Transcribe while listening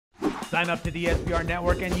Sign up to the SBR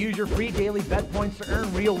Network and use your free daily bet points to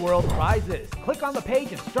earn real-world prizes. Click on the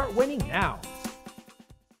page and start winning now.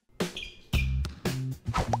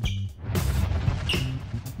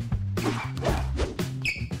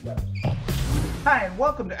 Hi, and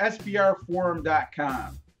welcome to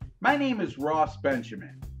SBRforum.com. My name is Ross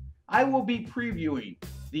Benjamin. I will be previewing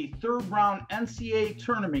the third round NCAA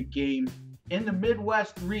tournament game in the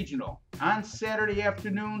Midwest Regional on Saturday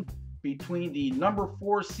afternoon between the number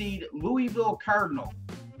 4 seed Louisville Cardinals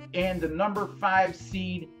and the number 5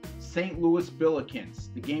 seed St. Louis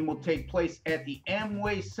Billikens. The game will take place at the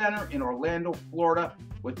Amway Center in Orlando, Florida,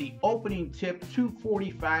 with the opening tip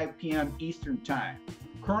 2:45 p.m. Eastern Time.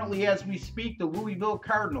 Currently, as we speak, the Louisville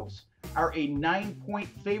Cardinals are a 9-point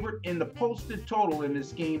favorite, and the posted total in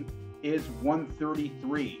this game is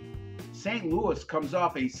 133. St. Louis comes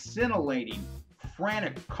off a scintillating,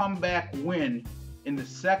 frantic comeback win in the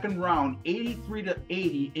second round,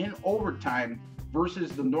 83-80 in overtime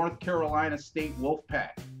versus the North Carolina State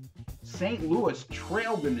Wolfpack. St. Louis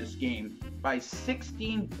trailed in this game by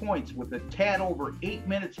 16 points with a tad over 8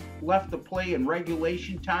 minutes left to play in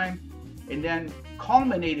regulation time, and then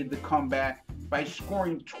culminated the comeback by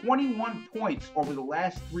scoring 21 points over the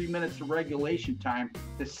last 3 minutes of regulation time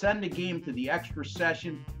to send the game to the extra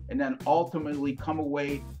session and then ultimately come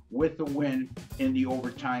away with the win in the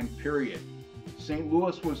overtime period. St.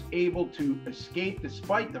 Louis was able to escape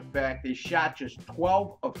despite the fact they shot just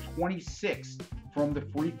 12 of 26 from the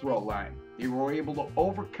free throw line. They were able to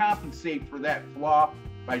overcompensate for that flaw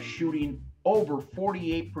by shooting over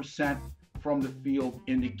 48% from the field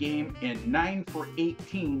in the game and 9 for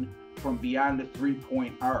 18 from beyond the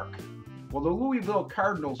three-point arc. Well, the Louisville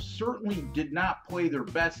Cardinals certainly did not play their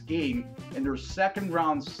best game in their second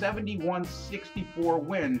round 71-64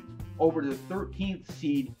 win over the 13th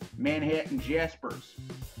seed Manhattan Jaspers.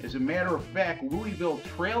 As a matter of fact, Louisville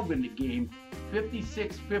trailed in the game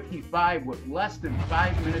 56-55 with less than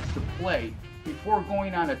 5 minutes to play before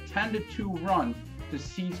going on a 10-2 run to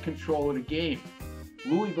seize control of the game.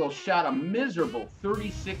 Louisville shot a miserable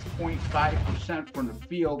 36.5% from the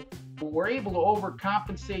field, but were able to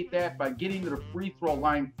overcompensate that by getting to the free throw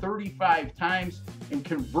line 35 times and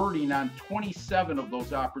converting on 27 of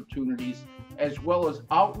those opportunities, as well as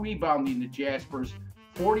out-rebounding the Jaspers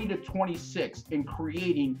 40-26 and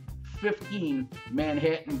creating 15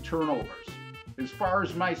 Manhattan turnovers. As far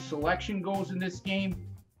as my selection goes in this game,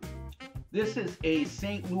 this is a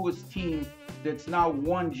St. Louis team that's now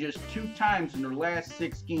won just 2 times in their last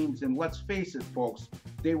 6 games, and let's face it, folks,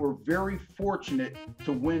 they were very fortunate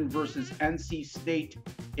to win versus NC State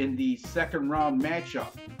in the second round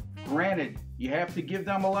matchup. Granted, you have to give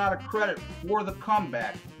them a lot of credit for the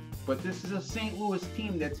comeback, but this is a St. Louis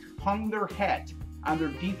team that's hung their hat on their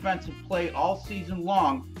defensive play all season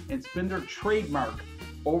long, and it's been their trademark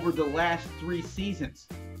over the last 3 seasons.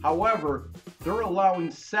 However, they're allowing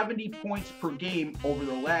 70 points per game over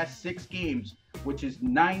the last 6 games, which is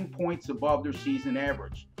 9 points above their season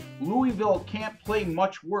average. Louisville can't play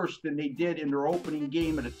much worse than they did in their opening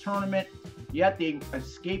game of the tournament, yet they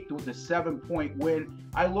escaped with a 7-point win.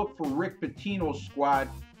 I look for Rick Pitino's squad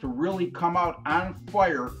to really come out on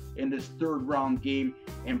fire in this third round game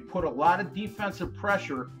and put a lot of defensive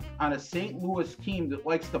pressure on a St. Louis team that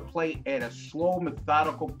likes to play at a slow,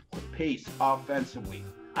 methodical pace offensively.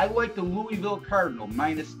 I like the Louisville Cardinal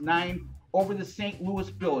 -9 over the St. Louis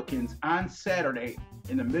Billikens on Saturday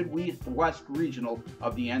in the Midwest Regional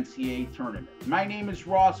of the NCAA tournament. My name is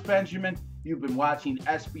Ross Benjamin. You've been watching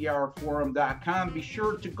SBRforum.com. Be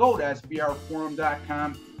sure to go to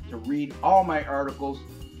SBRforum.com to read all my articles.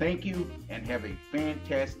 Thank you and have a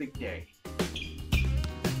fantastic day.